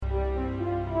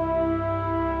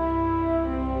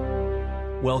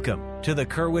Welcome to the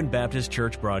Kerwin Baptist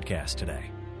Church broadcast today.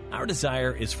 Our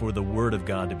desire is for the Word of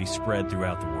God to be spread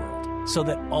throughout the world so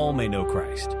that all may know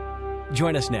Christ.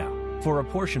 Join us now for a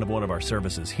portion of one of our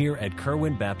services here at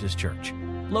Kerwin Baptist Church,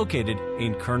 located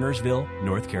in Kernersville,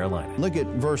 North Carolina. Look at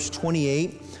verse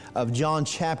 28 of John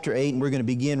chapter 8, and we're going to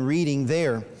begin reading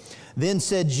there. Then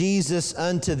said Jesus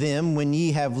unto them, When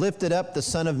ye have lifted up the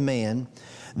Son of Man,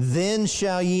 then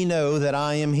shall ye know that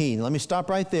I am He. Let me stop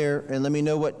right there and let me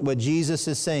know what Jesus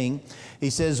is saying. He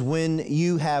says, when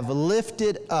you have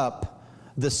lifted up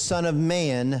the Son of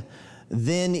Man,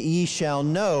 then ye shall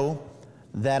know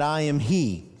that I am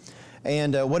He.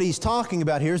 And what he's talking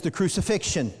about here is the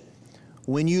crucifixion.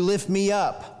 When you lift me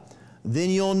up, then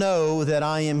you'll know that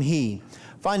I am He.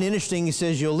 I find it interesting, he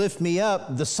says, you'll lift me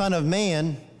up, the Son of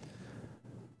Man,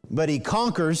 but He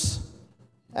conquers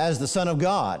as the Son of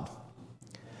God.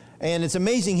 And it's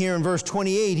amazing here in verse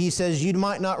 28, he says, you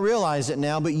might not realize it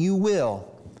now, but you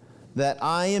will, that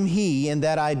I am He, and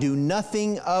that I do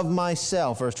nothing of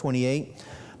myself, verse 28,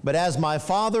 but as my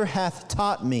Father hath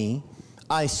taught me,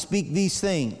 I speak these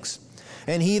things.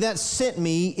 And He that sent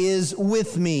me is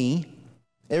with me.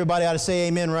 Everybody ought to say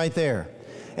amen right there.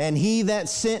 And He that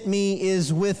sent me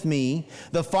is with me.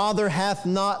 The Father hath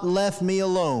not left me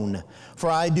alone,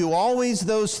 for I do always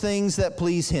those things that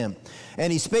please Him.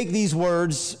 And He spake these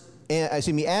words, as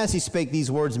He spake these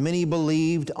words, many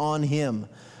believed on Him.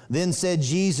 Then said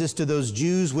Jesus to those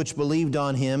Jews which believed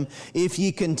on Him, If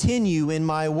ye continue in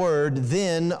my word,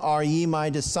 then are ye my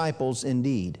disciples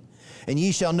indeed. And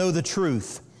ye shall know the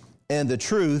truth, and the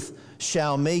truth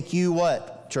shall make you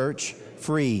what, church?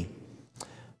 Free.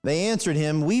 They answered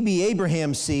Him, We be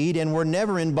Abraham's seed, and were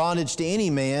never in bondage to any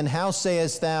man. How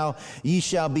sayest thou, ye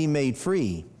shall be made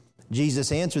free?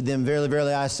 Jesus answered them, Verily,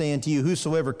 verily, I say unto you,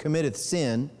 whosoever committeth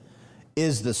sin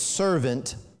is the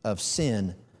servant of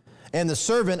sin. And the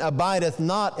servant abideth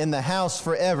not in the house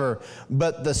forever,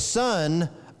 but the Son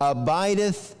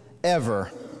abideth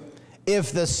ever.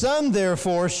 If the Son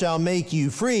therefore shall make you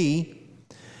free,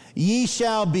 ye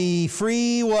shall be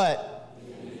free what?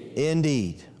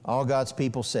 Indeed. All God's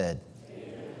people said.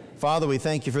 Amen. Father, we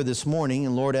thank You for this morning.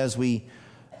 And Lord, as we,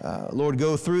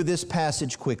 go through this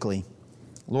passage quickly,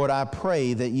 Lord, I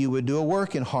pray that You would do a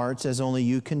work in hearts as only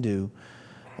You can do.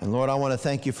 And Lord, I want to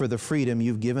thank You for the freedom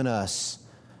You've given us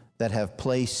that have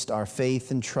placed our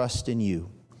faith and trust in You.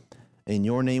 In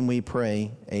Your name we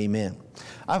pray, amen.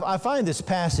 I find this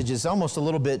passage is almost a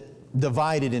little bit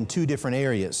divided in two different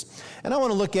areas. And I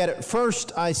want to look at it.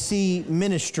 First, I see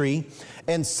ministry,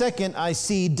 and second, I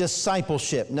see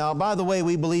discipleship. Now, by the way,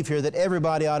 we believe here that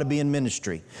everybody ought to be in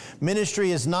ministry.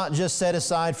 Ministry is not just set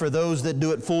aside for those that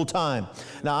do it full-time.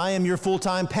 Now, I am your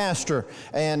full-time pastor,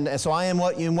 and so I am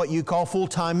what you call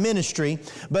full-time ministry.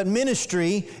 But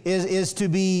ministry is to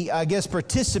be, I guess,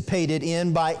 participated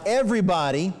in by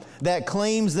everybody that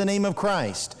claims the name of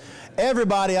Christ.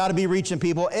 Everybody ought to be reaching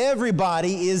people.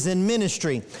 Everybody is in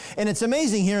ministry. And it's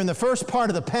amazing here in the first part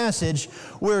of the passage,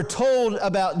 we're told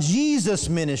about Jesus'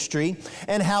 ministry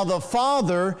and how the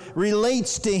Father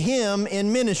relates to Him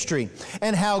in ministry.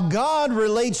 And how God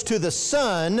relates to the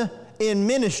Son in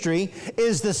ministry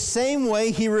is the same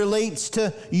way He relates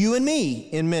to you and me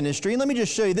in ministry. And let me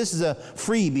just show you, this is a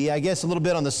freebie, I guess a little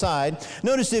bit on the side.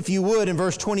 Notice if you would in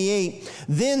verse 28,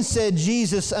 Then said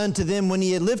Jesus unto them, When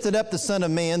ye had lifted up the Son of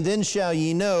Man, then shall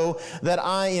ye know that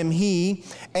I am He,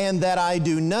 and that I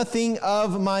do nothing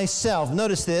of myself.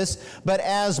 Notice this, but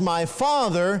as my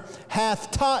Father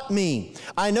hath taught me.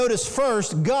 I notice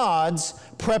first God's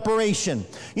preparation.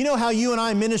 You know how you and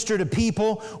I minister to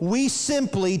people? We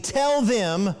simply tell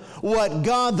them what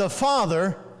God the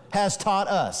Father has taught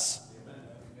us.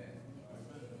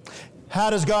 How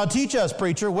does God teach us,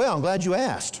 preacher? Well, I'm glad you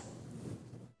asked.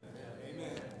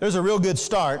 There's a real good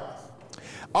start.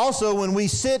 Also, when we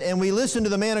sit and we listen to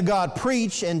the man of God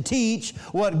preach and teach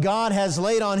what God has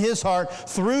laid on his heart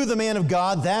through the man of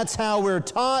God, that's how we're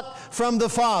taught from the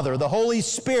Father. The Holy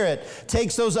Spirit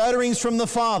takes those utterings from the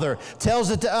Father,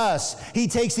 tells it to us. He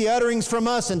takes the utterings from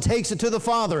us and takes it to the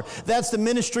Father. That's the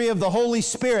ministry of the Holy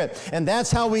Spirit. And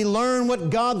that's how we learn what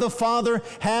God the Father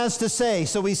has to say.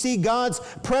 So we see God's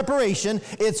preparation.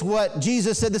 It's what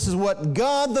Jesus said, this is what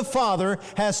God the Father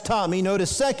has taught me.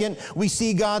 Notice second, we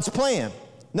see God's plan.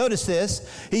 Notice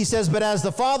this. He says, But as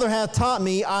the Father hath taught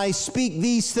me, I speak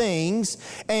these things,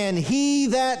 and He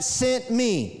that sent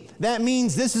me. That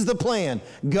means this is the plan.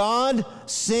 God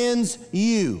sends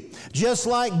you. Just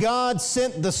like God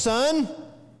sent the Son,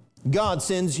 God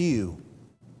sends you.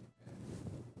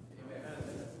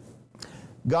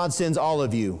 God sends all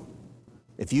of you.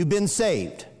 If you've been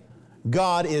saved,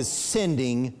 God is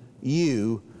sending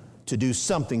you to do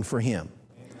something for Him.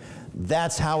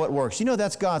 That's how it works. You know,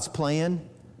 that's God's plan,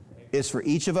 is for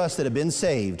each of us that have been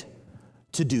saved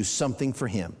to do something for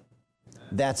Him.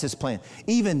 That's His plan.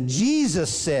 Even Jesus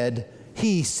said,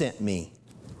 He sent me.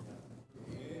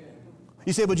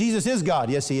 You say, well, Jesus is God.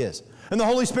 Yes, He is. And the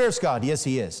Holy Spirit's God. Yes,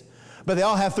 He is. But they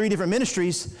all have three different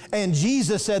ministries, and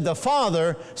Jesus said, the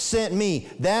Father sent me.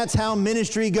 That's how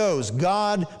ministry goes.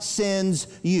 God sends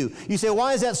you. You say,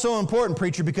 why is that so important,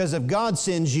 preacher? Because if God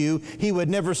sends you, He would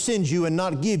never send you and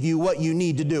not give you what you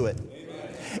need to do it.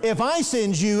 Amen. If I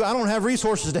send you, I don't have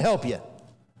resources to help you.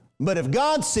 But if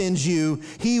God sends you,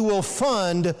 He will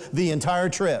fund the entire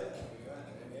trip.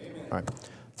 Amen. All right.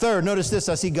 Third, notice this.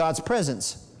 I see God's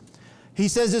presence. He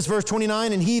says this, verse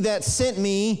 29, and He that sent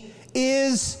me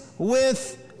is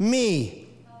with me.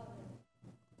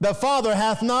 The Father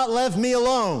hath not left me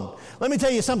alone. Let me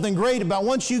tell you something great about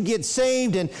once you get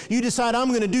saved and you decide, I'm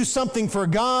going to do something for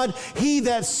God, He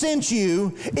that sent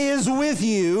you is with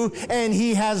you, and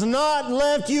He has not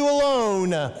left you alone.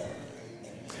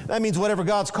 That means whatever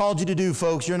God's called you to do,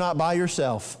 folks, you're not by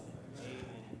yourself.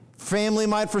 Family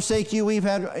might forsake you. We've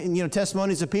had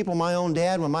testimonies of people. My own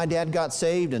dad, when my dad got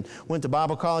saved and went to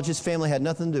Bible college, his family had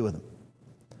nothing to do with him.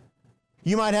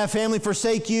 You might have family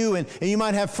forsake you, and you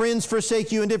might have friends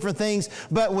forsake you and different things,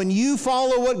 but when you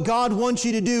follow what God wants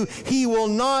you to do, He will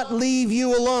not leave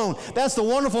you alone. That's the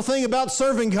wonderful thing about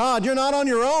serving God. You're not on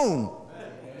your own.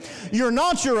 You're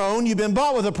not your own. You've been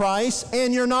bought with a price,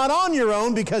 and you're not on your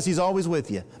own because He's always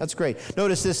with you. That's great.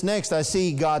 Notice this next. I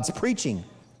see God's preaching.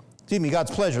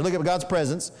 God's pleasure. Look at God's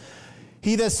presence.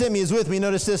 He that sent me is with me.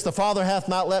 Notice this. The Father hath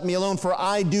not let me alone, for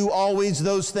I do always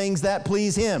those things that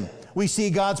please Him. We see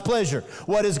God's pleasure.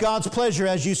 What is God's pleasure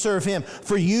as you serve Him?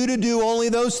 For you to do only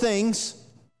those things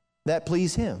that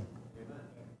please Him.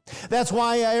 That's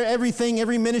why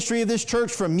every ministry of this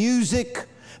church, from music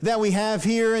that we have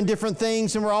here and different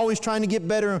things, and we're always trying to get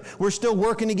better. We're still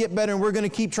working to get better, and we're going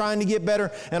to keep trying to get better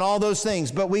and all those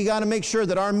things. But we got to make sure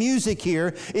that our music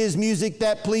here is music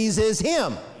that pleases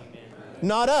Him.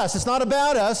 Not us. It's not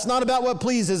about us. It's not about what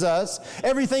pleases us.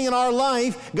 Everything in our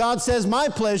life, God says, my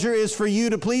pleasure is for you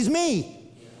to please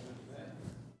me.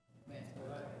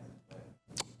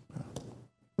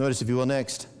 Notice, if you will,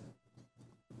 next.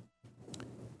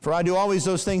 For I do always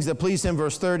those things that please Him,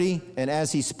 verse 30. And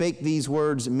as He spake these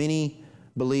words, many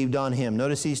believed on Him.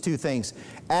 Notice these two things.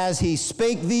 As He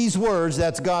spake these words,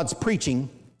 that's God's preaching.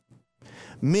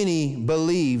 Many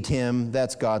believed Him,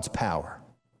 that's God's power.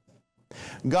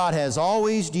 God has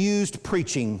always used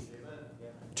preaching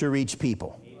to reach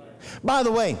people. By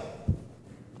the way,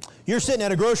 you're sitting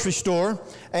at a grocery store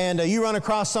and you run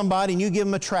across somebody and you give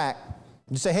them a tract.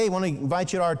 You say, hey, want to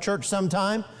invite you to our church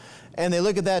sometime? And they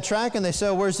look at that tract and they say,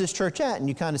 where's this church at? And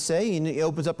you kind of say, and it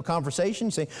opens up a conversation.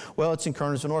 You say, well, it's in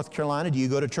Kernersville, North Carolina. Do you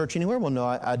go to church anywhere? Well, no,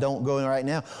 I don't go right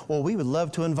now. Well, we would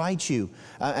love to invite you.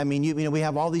 We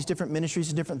have all these different ministries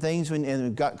and different things, and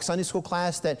we've got Sunday school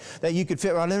class that you could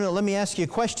fit right in. Let me ask you a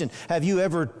question. Have you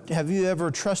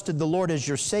ever trusted the Lord as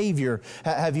your Savior?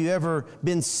 Have you ever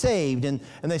been saved? And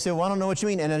they say, well, I don't know what you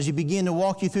mean. And as you begin to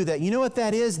walk you through that, you know what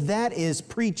that is? That is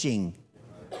preaching.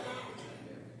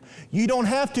 You don't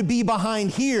have to be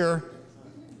behind here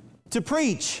to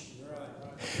preach.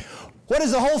 What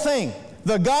is the whole thing?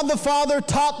 God the Father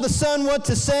taught the Son what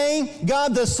to say.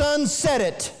 God the Son said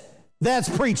it. That's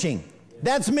preaching.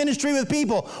 That's ministry with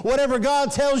people. Whatever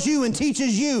God tells you and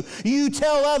teaches you, you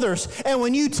tell others. And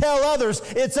when you tell others,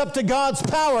 it's up to God's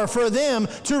power for them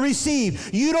to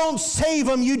receive. You don't save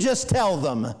them, you just tell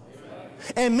them.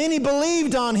 And many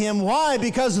believed on Him. Why?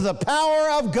 Because of the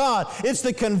power of God. It's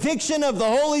the conviction of the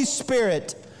Holy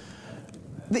Spirit.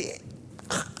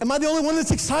 Am I the only one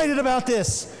that's excited about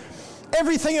this?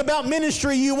 Everything about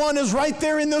ministry you want is right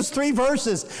there in those 3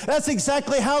 verses. That's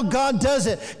exactly how God does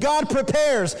it. God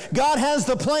prepares. God has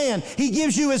the plan. He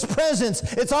gives you His presence.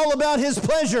 It's all about His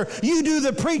pleasure. You do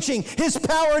the preaching. His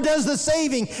power does the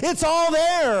saving. It's all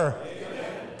there. Amen.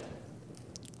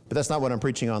 But that's not what I'm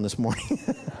preaching on this morning.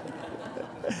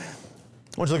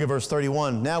 I want you to look at verse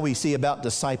 31. Now we see about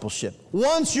discipleship.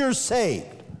 Once you're saved.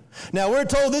 Now we're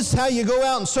told this is how you go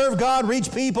out and serve God,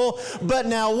 reach people. But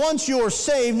now once you're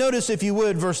saved, notice if you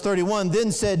would, verse 31,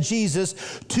 then said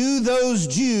Jesus to those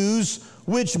Jews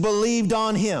which believed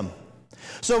on Him.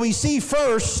 So we see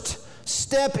first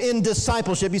step in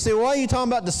discipleship. You say, well, why are you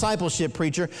talking about discipleship,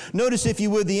 preacher? Notice if you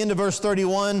would the end of verse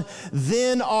 31,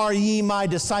 then are ye my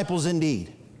disciples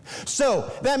indeed. So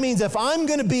that means if I'm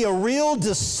going to be a real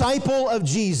disciple of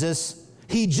Jesus,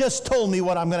 He just told me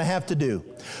what I'm going to have to do.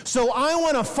 So I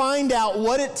want to find out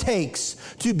what it takes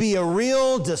to be a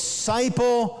real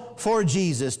disciple for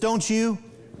Jesus. Don't you?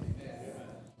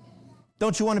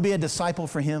 Don't you want to be a disciple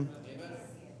for Him?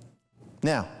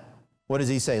 Now, what does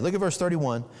he say? Look at verse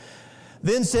 31.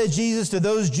 Then said Jesus to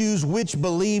those Jews which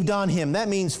believed on him. That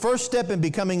means first step in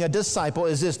becoming a disciple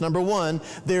is this. Number one,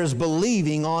 there's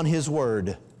believing on his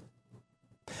word.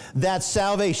 That's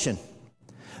salvation.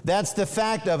 That's the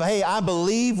fact of, hey, I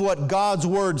believe what God's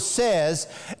word says,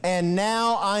 and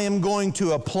now I am going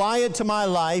to apply it to my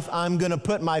life. I'm going to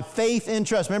put my faith in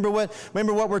trust. Remember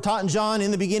what we're taught in John?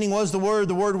 In the beginning was the Word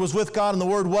was with God, and the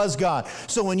Word was God.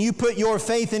 So when you put your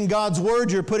faith in God's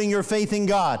word, you're putting your faith in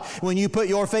God. When you put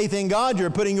your faith in God,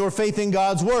 you're putting your faith in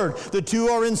God's word. The two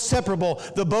are inseparable.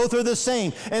 The both are the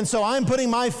same. And so I'm putting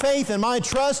my faith and my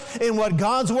trust in what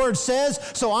God's word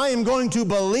says, so I am going to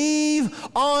believe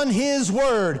on his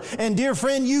word. And dear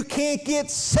friend, you can't get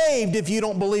saved if you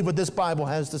don't believe what this Bible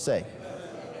has to say.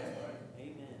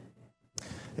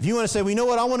 If you want to say, well, you know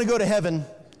what, I want to go to heaven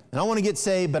and I want to get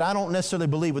saved, but I don't necessarily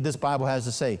believe what this Bible has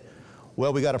to say.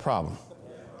 Well, we got a problem.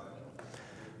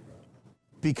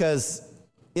 Because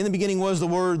in the beginning was the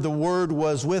Word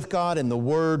was with God, and the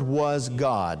Word was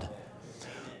God.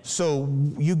 So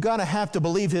you got to have to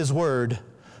believe his word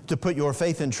to put your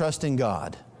faith and trust in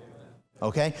God.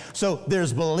 Okay? So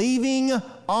there's believing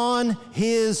on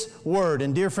his word.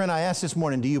 And dear friend, I asked this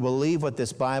morning, do you believe what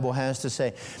this Bible has to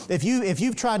say? If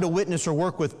you've tried to witness or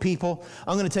work with people,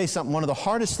 I'm going to tell you something. One of the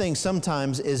hardest things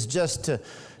sometimes is just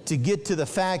to get to the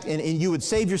fact, and you would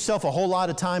save yourself a whole lot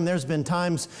of time. There's been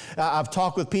times I've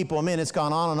talked with people, I mean, it's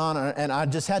gone on, and I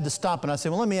just had to stop, and I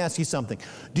said, well, let me ask you something.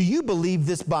 Do you believe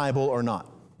this Bible or not?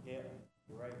 Yeah,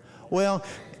 you're right. Well,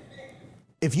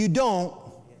 if you don't,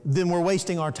 then we're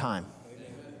wasting our time.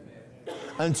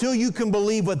 Until you can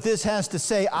believe what this has to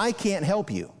say, I can't help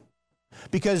you.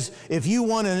 Because if you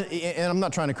want and I'm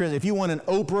not trying to criticize, if you want an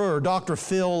Oprah or Dr.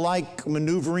 Phil-like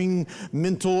maneuvering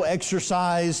mental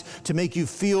exercise to make you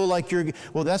feel like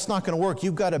well, that's not going to work.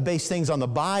 You've got to base things on the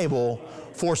Bible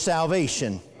for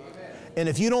salvation. And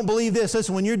if you don't believe this,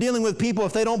 listen, when you're dealing with people,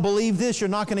 if they don't believe this, you're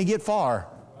not going to get far.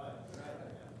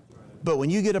 But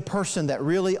when you get a person that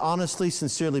really, honestly,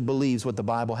 sincerely believes what the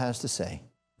Bible has to say,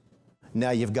 now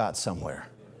you've got somewhere.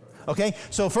 Okay,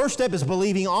 so first step is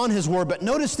believing on his word. But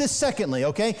notice this secondly,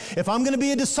 okay? If I'm going to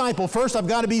be a disciple, first I've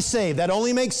got to be saved. That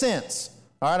only makes sense.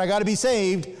 All right, I got to be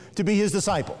saved to be his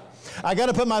disciple. I got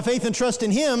to put my faith and trust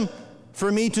in him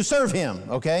for me to serve him,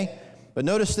 okay? But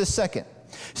notice this second.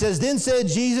 It says, then said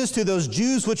Jesus to those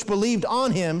Jews which believed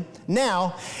on him,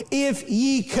 now, if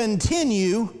ye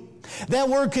continue, that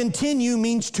word continue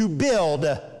means to build.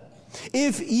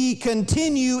 If ye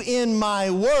continue in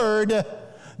my word,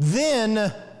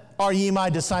 then are ye my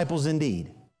disciples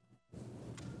indeed.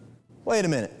 Wait a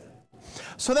minute.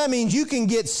 So that means you can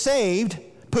get saved,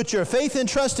 put your faith and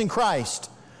trust in Christ,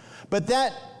 but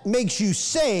that makes you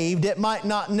saved. It might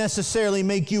not necessarily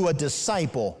make you a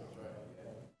disciple.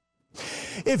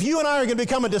 If you and I are going to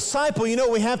become a disciple, you know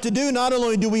what we have to do? Not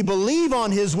only do we believe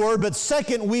on his word, but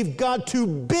second, we've got to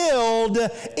build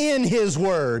in his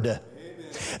word.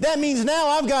 That means now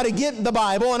I've got to get the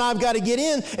Bible and I've got to get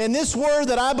in. And this word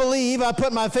that I believe, I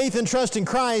put my faith and trust in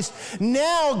Christ.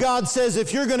 Now God says,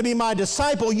 if you're going to be my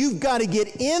disciple, you've got to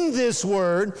get in this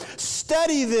word,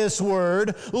 study this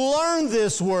word, learn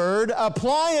this word,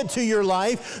 apply it to your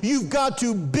life. You've got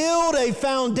to build a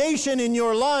foundation in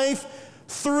your life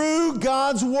through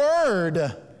God's word.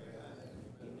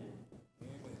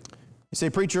 You say,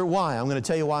 preacher, why? I'm going to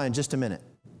tell you why in just a minute.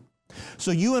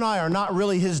 So you and I are not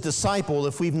really his disciple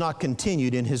if we've not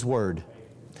continued in his word.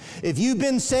 If you've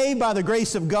been saved by the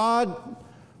grace of God,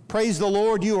 praise the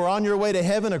Lord, you are on your way to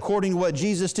heaven according to what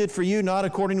Jesus did for you, not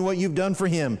according to what you've done for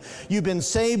him. You've been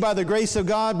saved by the grace of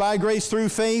God, by grace through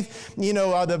faith. You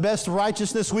know, the best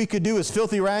righteousness we could do is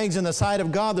filthy rags in the sight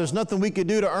of God. There's nothing we could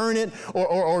do to earn it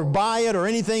or buy it or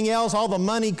anything else. All the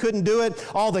money couldn't do it.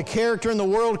 All the character in the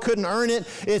world couldn't earn it.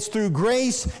 It's through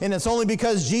grace, and it's only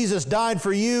because Jesus died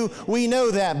for you. We know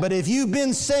that. But if you've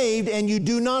been saved and you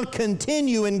do not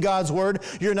continue in God's word,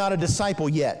 you're not a disciple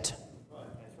yet.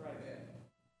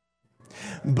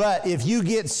 But if you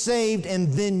get saved and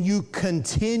then you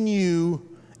continue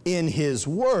in his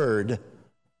word,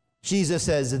 Jesus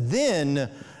says, then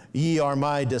ye are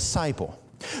my disciple.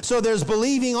 So there's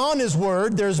believing on his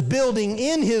word, there's building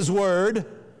in his word,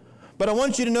 but I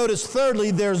want you to notice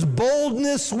thirdly, there's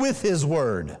boldness with his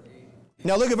word.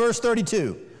 Now look at verse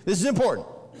 32. This is important.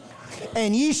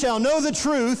 And ye shall know the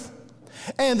truth,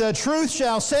 and the truth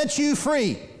shall set you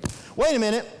free. Wait a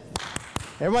minute.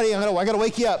 Everybody, I got to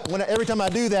wake you up. Every time I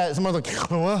do that, someone's like,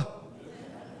 what?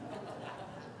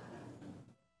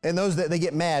 And those that they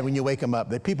get mad when you wake them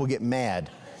up. People get mad.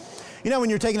 You know,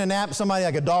 when you're taking a nap, somebody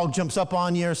like a dog jumps up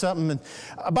on you or something. And,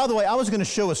 by the way, I was going to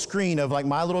show a screen of like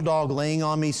my little dog laying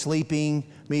on me, sleeping,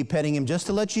 me petting him, just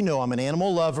to let you know I'm an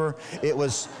animal lover. It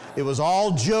was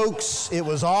all jokes. It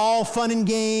was all fun and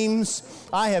games.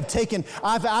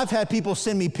 I've had people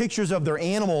send me pictures of their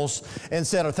animals and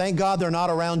said, oh, thank God they're not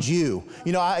around you.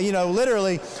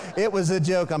 Literally, it was a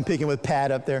joke. I'm picking with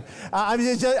Pat up there.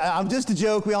 I'm just a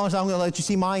joke. I'm going to let you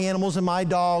see my animals and my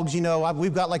dogs.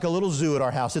 We've got like a little zoo at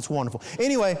our house. It's wonderful.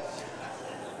 Anyway,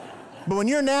 but when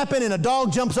you're napping and a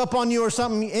dog jumps up on you or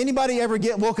something, anybody ever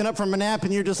get woken up from a nap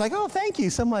and you're just like, oh, thank you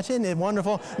so much, isn't it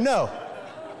wonderful? No.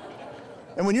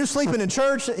 And when you're sleeping in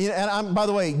church, and by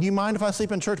the way, do you mind if I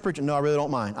sleep in church preaching? No, I really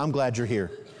don't mind. I'm glad you're here.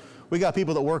 We got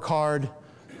people that work hard.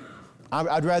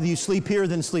 I'd rather you sleep here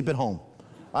than sleep at home.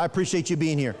 I appreciate you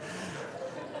being here.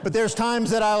 But there's times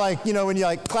that I when you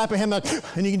clap a hand,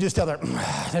 and you can just tell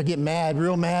they're getting mad,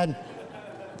 real mad.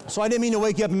 So I didn't mean to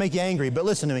wake you up and make you angry, but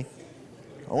listen to me.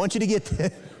 I want you to get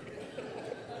this.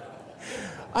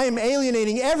 I am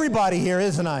alienating everybody here,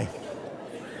 isn't I?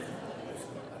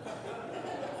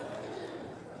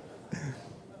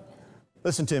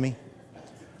 Listen to me.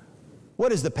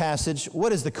 What is the passage?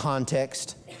 What is the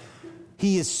context?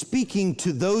 He is speaking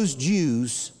to those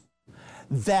Jews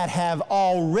that have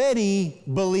already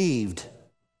believed.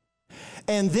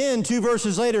 And then 2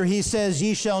 verses later, he says,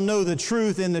 ye shall know the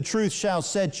truth, and the truth shall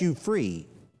set you free.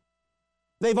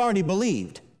 They've already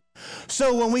believed.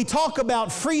 So when we talk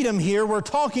about freedom here, we're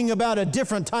talking about a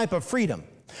different type of freedom.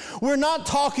 We're not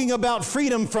talking about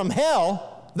freedom from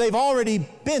hell. They've already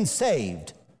been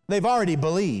saved. They've already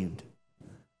believed.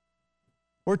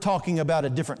 We're talking about a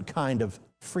different kind of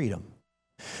freedom.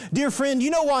 Dear friend,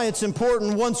 you know why it's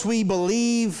important once we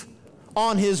believe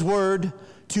on His Word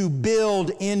to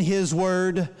build in His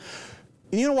Word?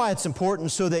 You know why it's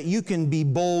important? So that you can be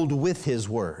bold with His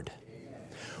Word.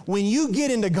 When you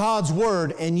get into God's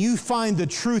Word and you find the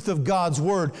truth of God's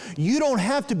Word, you don't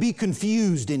have to be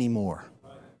confused anymore.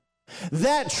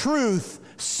 That truth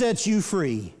sets you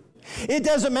free. It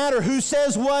doesn't matter who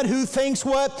says what, who thinks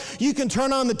what. You can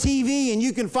turn on the TV and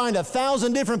you can find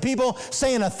 1,000 different people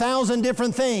saying 1,000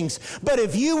 different things. But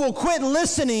if you will quit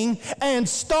listening and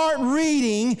start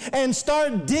reading and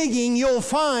start digging, you'll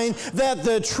find that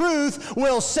the truth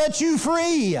will set you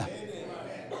free.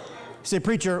 You say,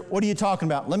 preacher, what are you talking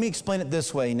about? Let me explain it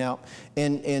this way now,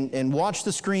 and watch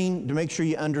the screen to make sure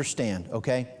you understand,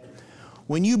 okay?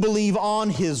 When you believe on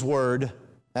His Word,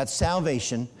 that's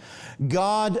salvation,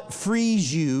 God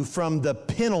frees you from the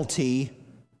penalty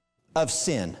of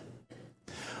sin.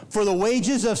 For the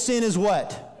wages of sin is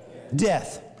what?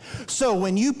 Death. So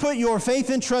when you put your faith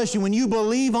and trust, when you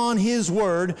believe on His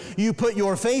Word, you put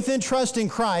your faith and trust in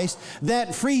Christ,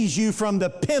 that frees you from the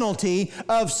penalty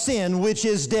of sin, which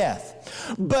is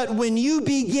death. But when you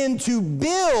begin to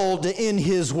build in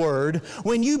His Word,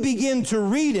 when you begin to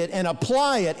read it and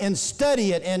apply it and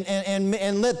study it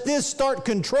and let this start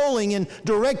controlling and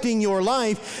directing your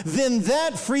life, then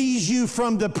that frees you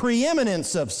from the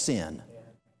preeminence of sin.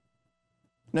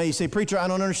 Now you say, preacher, I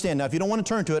don't understand. Now if you don't want to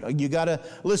turn to it, you got to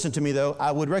listen to me though.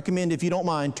 I would recommend, if you don't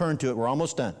mind, turn to it. We're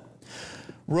almost done.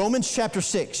 Romans chapter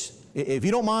 6. If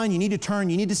you don't mind, you need to turn,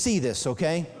 you need to see this,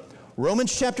 okay?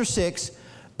 Romans chapter 6,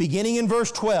 beginning in verse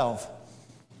 12.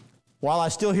 While I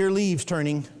still hear leaves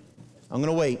turning, I'm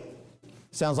going to wait.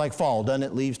 Sounds like fall, doesn't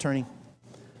it? Leaves turning.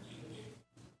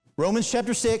 Romans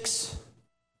chapter 6,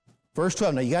 verse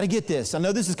 12. Now you got to get this. I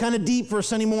know this is kind of deep for a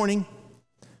Sunday morning.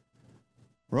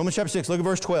 Romans chapter 6, look at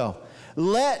verse 12.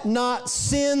 Let not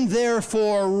sin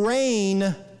therefore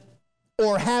reign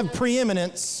or have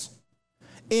preeminence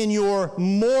in your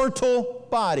mortal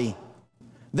body,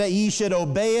 that ye should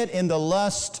obey it in the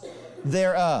lust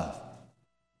thereof.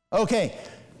 Okay,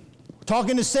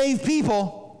 talking to saved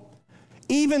people,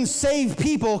 even saved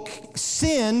people,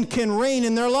 sin can reign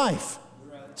in their life.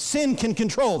 Sin can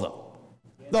control them.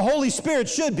 The Holy Spirit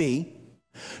should be.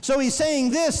 So he's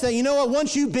saying this, that you know what,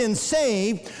 once you've been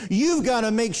saved, you've got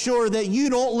to make sure that you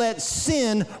don't let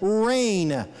sin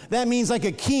reign. That means like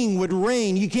a king would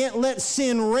reign. You can't let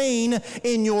sin reign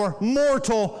in your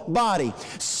mortal body.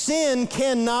 Sin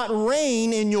cannot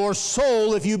reign in your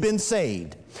soul if you've been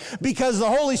saved. Because the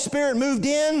Holy Spirit moved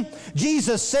in,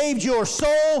 Jesus saved your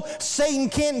soul, Satan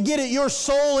can't get at your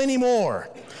soul anymore.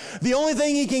 The only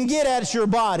thing he can get at is your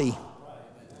body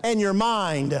and your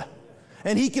mind.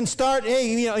 And he can start,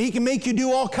 he can make you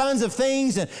do all kinds of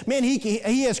things. And man,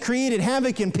 he has created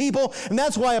havoc in people. And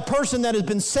that's why a person that has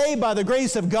been saved by the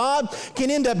grace of God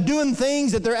can end up doing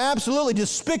things that they're absolutely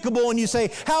despicable. And you say,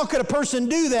 how could a person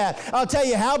do that? I'll tell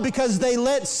you how, because they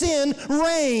let sin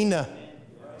reign.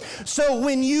 So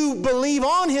when you believe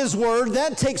on His Word,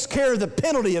 that takes care of the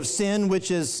penalty of sin, which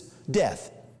is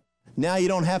death. Now you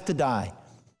don't have to die.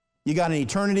 You got an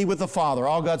eternity with the Father.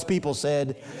 All God's people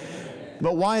said. Amen.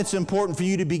 But why it's important for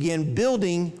you to begin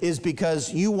building is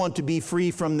because you want to be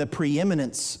free from the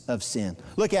preeminence of sin.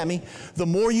 Look at me. The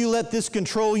more you let this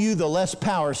control you, the less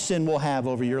power sin will have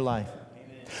over your life.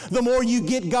 The more you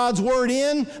get God's Word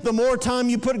in, the more time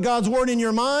you put God's Word in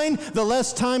your mind, the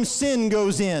less time sin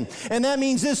goes in. And that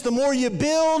means this, the more you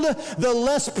build, the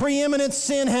less preeminence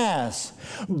sin has.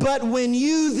 But when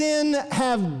you then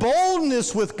have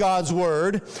boldness with God's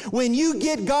Word, when you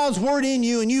get God's Word in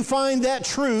you and you find that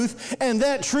truth, and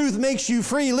that truth makes you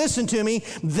free, listen to me,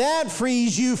 that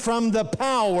frees you from the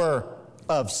power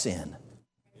of sin.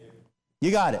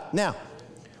 You got it. Now,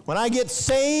 when I get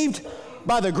saved,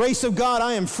 by the grace of God,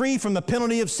 I am free from the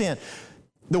penalty of sin.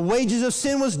 The wages of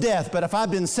sin was death, but if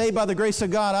I've been saved by the grace of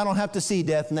God, I don't have to see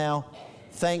death now.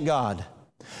 Thank God.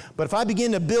 But if I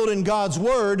begin to build in God's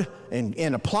Word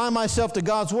and apply myself to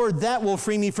God's Word, that will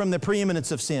free me from the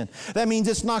preeminence of sin. That means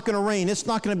it's not going to reign. It's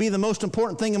not going to be the most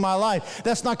important thing in my life.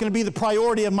 That's not going to be the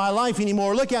priority of my life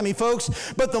anymore. Look at me,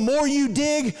 folks. But the more you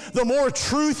dig, the more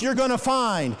truth you're going to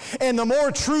find. And the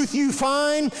more truth you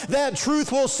find, that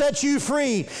truth will set you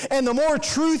free. And the more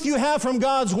truth you have from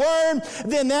God's Word,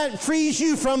 then that frees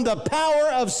you from the power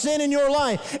of sin in your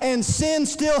life. And sin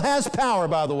still has power,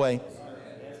 by the way.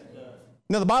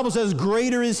 Now, the Bible says,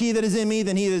 greater is he that is in me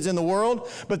than he that is in the world.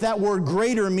 But that word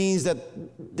greater means that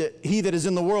he that is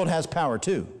in the world has power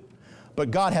too.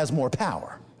 But God has more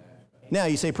power. Now,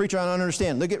 you say, preacher, I don't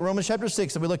understand. Look at Romans chapter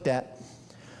 6 that we looked at.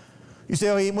 You say,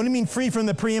 oh, what do you mean free from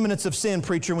the preeminence of sin,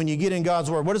 preacher, when you get in God's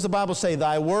Word? What does the Bible say?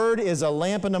 Thy Word is a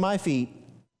lamp unto my feet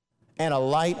and a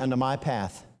light unto my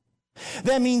path.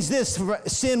 That means this,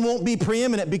 sin won't be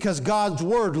preeminent because God's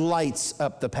Word lights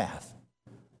up the path.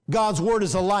 God's Word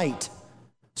is a light.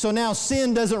 So now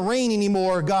sin doesn't reign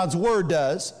anymore, God's Word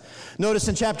does. Notice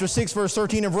in chapter 6, verse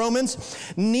 13 of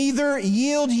Romans, neither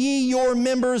yield ye your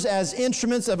members as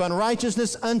instruments of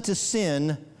unrighteousness unto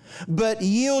sin, but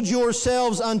yield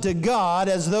yourselves unto God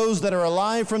as those that are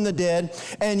alive from the dead,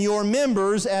 and your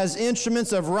members as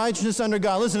instruments of righteousness under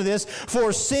God. Listen to this,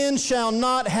 for sin shall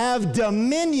not have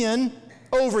dominion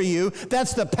over you.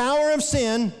 That's the power of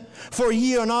sin, for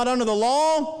ye are not under the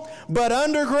law, but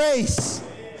under grace.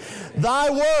 Thy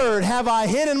word have I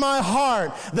hid in my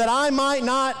heart, that I might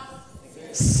not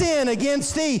sin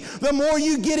against thee. The more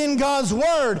you get in God's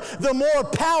Word, the more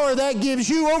power that gives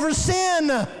you over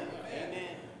sin. Amen.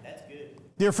 That's good.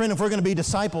 Dear friend, if we're going to be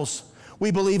disciples, we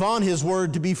believe on His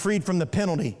Word to be freed from the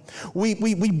penalty. We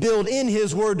build in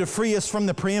His Word to free us from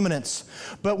the preeminence.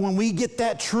 But when we get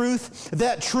that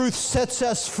truth sets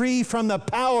us free from the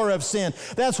power of sin.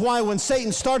 That's why when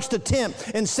Satan starts to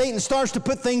tempt and Satan starts to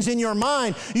put things in your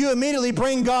mind, you immediately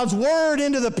bring God's Word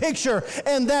into the picture,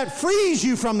 and that frees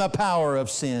you from the power of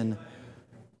sin.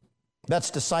 That's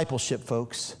discipleship,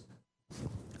 folks.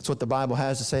 That's what the Bible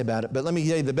has to say about it. But let me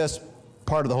tell you the best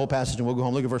part of the whole passage, and we'll go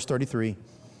home. Look at verse 33.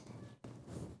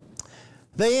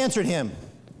 They answered him.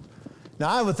 Now,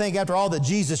 I would think after all that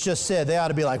Jesus just said, they ought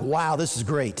to be like, wow, this is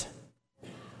great.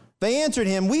 They answered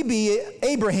him, we be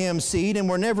Abraham's seed, and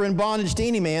were never in bondage to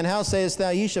any man. How sayest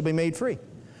thou, ye shall be made free?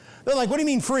 They're like, what do you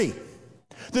mean free?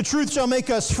 The truth shall make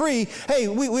us free. Hey,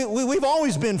 we've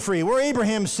always been free. We're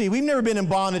Abraham's seed. We've never been in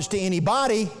bondage to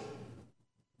anybody.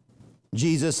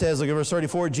 Jesus says, look at verse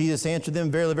 34, Jesus answered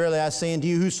them, verily, verily, I say unto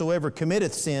you, whosoever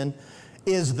committeth sin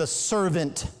is the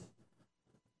servant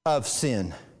of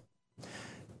sin.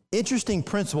 Interesting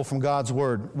principle from God's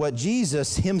Word. What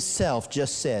Jesus Himself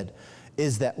just said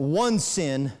is that one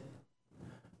sin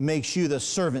makes you the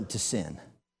servant to sin.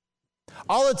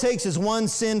 All it takes is one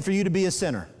sin for you to be a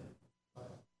sinner.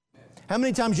 How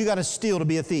many times you got to steal to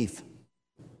be a thief?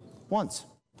 Once.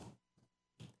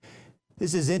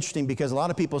 This is interesting because a lot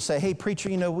of people say, hey, preacher,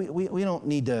 we don't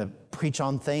need to preach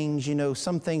on things.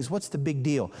 Some things, what's the big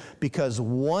deal? Because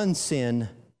one sin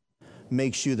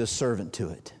makes you the servant to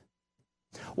it.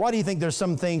 Why do you think there's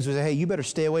some things where, hey, you better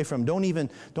stay away from, don't even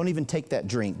take that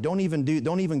drink. Don't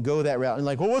even go that route. And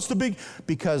like, well, what's the big?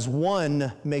 Because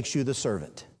one makes you the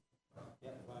servant.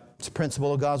 It's a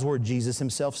principle of God's Word. Jesus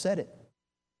Himself said it.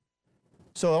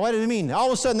 So what does it mean? All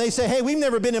of a sudden they say, hey, we've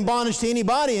never been in bondage to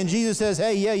anybody. And Jesus says,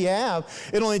 hey, yeah, you have.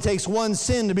 It only takes one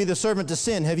sin to be the servant to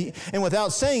sin. Have you? And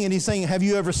without saying it, He's saying, have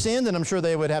you ever sinned? And I'm sure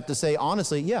they would have to say,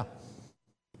 honestly, yeah.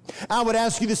 I would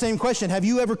ask you the same question. Have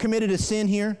you ever committed a sin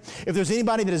here? If there's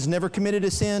anybody that has never committed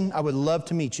a sin, I would love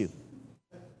to meet you.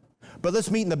 But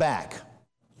let's meet in the back,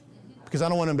 because I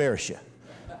don't want to embarrass you.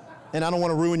 And I don't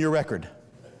want to ruin your record.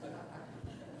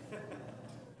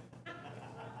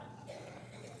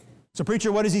 So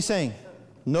preacher, what is he saying?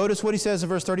 Notice what he says in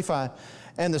verse 35.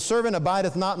 And the servant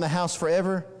abideth not in the house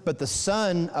forever, but the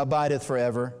Son abideth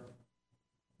forever.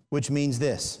 which means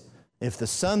this: if the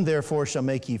Son therefore shall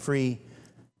make you free,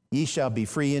 ye shall be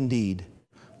free indeed.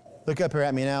 Look up here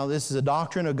at me now. This is a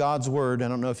doctrine of God's Word. I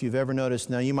don't know if you've ever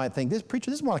noticed. Now, you might think, this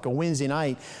is more like a Wednesday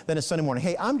night than a Sunday morning.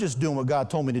 Hey, I'm just doing what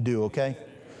God told me to do, okay?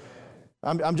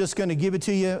 I'm just going to give it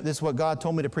to you. This is what God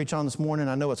told me to preach on this morning.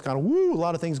 I know it's kind of, a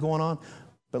lot of things going on.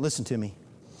 But listen to me.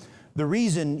 The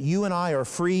reason you and I are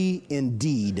free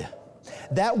indeed,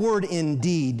 that word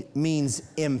indeed means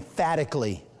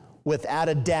emphatically, without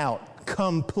a doubt,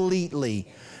 completely.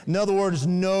 In other words,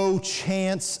 no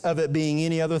chance of it being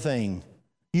any other thing.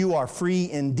 You are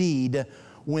free indeed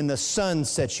when the Son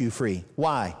sets you free.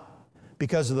 Why?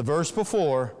 Because of the verse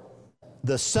before,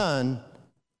 the Son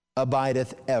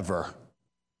abideth ever.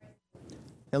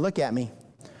 Now look at me.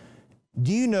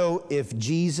 Do you know if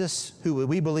Jesus, who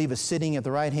we believe is sitting at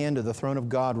the right hand of the throne of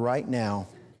God right now,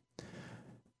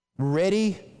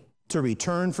 ready to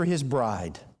return for His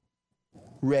bride,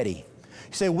 ready.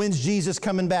 You say, when's Jesus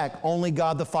coming back? Only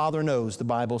God the Father knows, the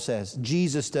Bible says.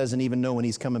 Jesus doesn't even know when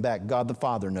He's coming back. God the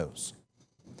Father knows.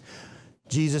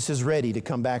 Jesus is ready to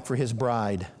come back for His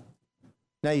bride.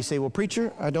 Now you say, well,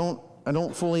 preacher, I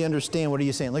don't fully understand. What are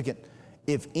you saying? Look at,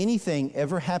 if anything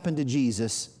ever happened to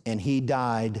Jesus and He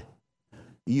died,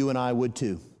 you and I would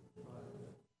too.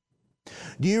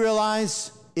 Do you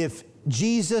realize if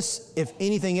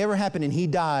anything ever happened and He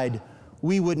died,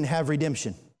 we wouldn't have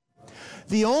redemption?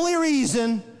 The only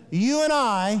reason you and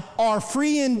I are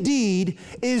free indeed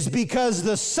is because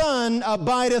the Son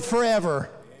abideth forever.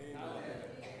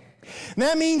 And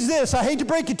that means this, I hate to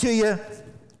break it to you,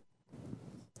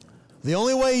 the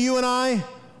only way you and I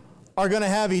are going to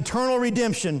have eternal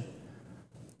redemption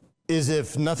is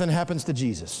if nothing happens to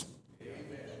Jesus.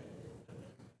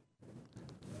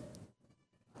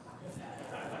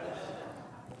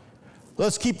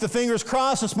 Let's keep the fingers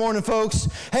crossed this morning, folks.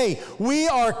 Hey, we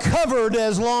are covered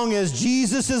as long as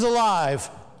Jesus is alive.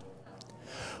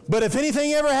 But if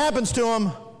anything ever happens to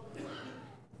Him,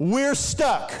 we're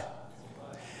stuck.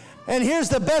 And here's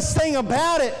the best thing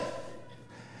about it.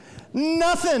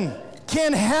 Nothing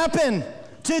can happen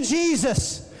to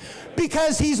Jesus,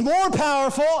 because He's more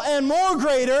powerful and more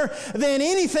greater than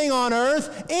anything on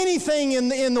earth, anything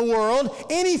in the world,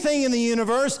 anything in the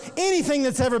universe, anything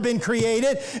that's ever been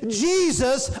created.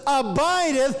 Jesus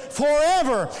abideth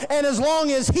forever. And as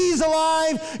long as He's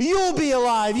alive, you'll be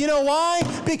alive. You know why?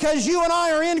 Because you and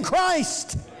I are in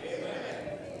Christ.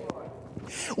 Amen.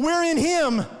 We're in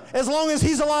Him. As long as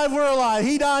He's alive, we're alive.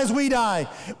 He dies, we die.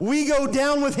 We go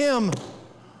down with Him,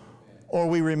 or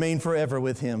we remain forever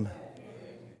with Him.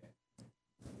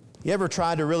 You ever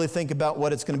tried to really think about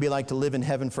what it's going to be like to live in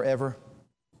heaven forever?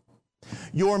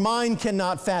 Your mind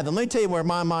cannot fathom. Let me tell you where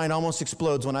my mind almost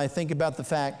explodes when I think about the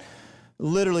fact,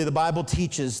 literally the Bible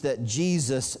teaches that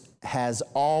Jesus has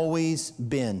always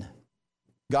been.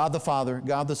 God the Father,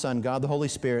 God the Son, God the Holy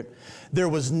Spirit. There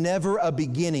was never a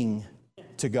beginning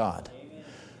to God.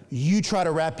 You try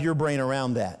to wrap your brain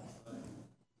around that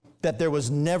there was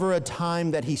never a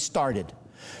time that He started.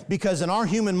 Because in our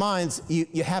human minds,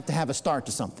 you have to have a start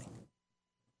to something.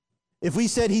 If we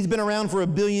said He's been around for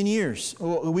 1 billion years,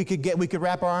 we could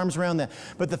wrap our arms around that.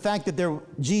 But the fact that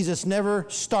Jesus never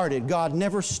started, God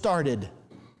never started,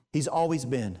 He's always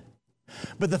been.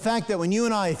 But the fact that when you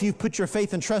and I, if you put your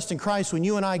faith and trust in Christ, when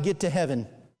you and I get to heaven,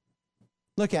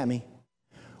 look at me,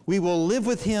 we will live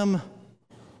with Him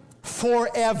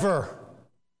forever.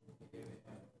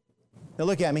 Now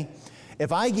look at me.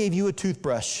 If I gave you a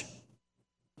toothbrush,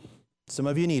 some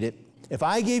of you need it. If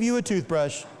I gave you a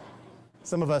toothbrush,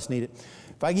 some of us need it.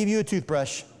 If I give you a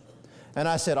toothbrush and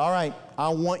I said, all right, I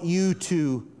want you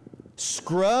to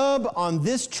scrub on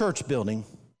this church building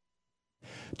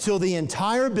till the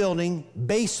entire building,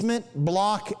 basement,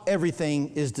 block, everything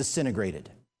is disintegrated.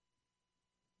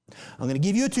 I'm going to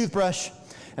give you a toothbrush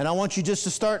and I want you just to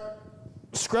start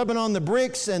scrubbing on the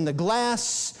bricks and the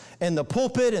glass and the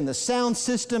pulpit and the sound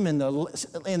system and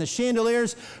the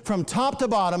chandeliers from top to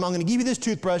bottom. I'm going to give you this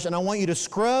toothbrush and I want you to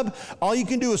scrub. All you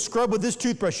can do is scrub with this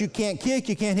toothbrush. You can't kick,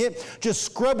 you can't hit. Just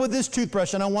scrub with this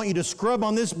toothbrush and I want you to scrub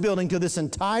on this building till this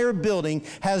entire building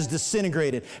has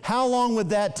disintegrated. How long would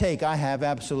that take? I have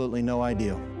absolutely no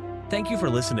idea. Thank you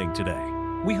for listening today.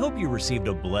 We hope you received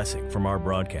a blessing from our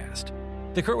broadcast.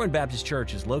 The Kerwin Baptist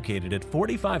Church is located at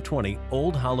 4520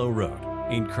 Old Hollow Road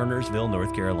in Kernersville,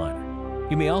 North Carolina.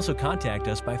 You may also contact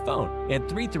us by phone at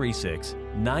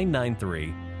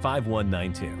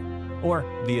 336-993-5192 or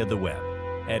via the web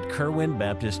at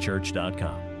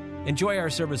kerwinbaptistchurch.com. Enjoy our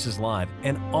services live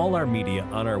and all our media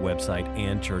on our website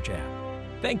and church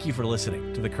app. Thank you for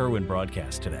listening to the Kerwin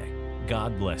broadcast today.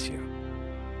 God bless you.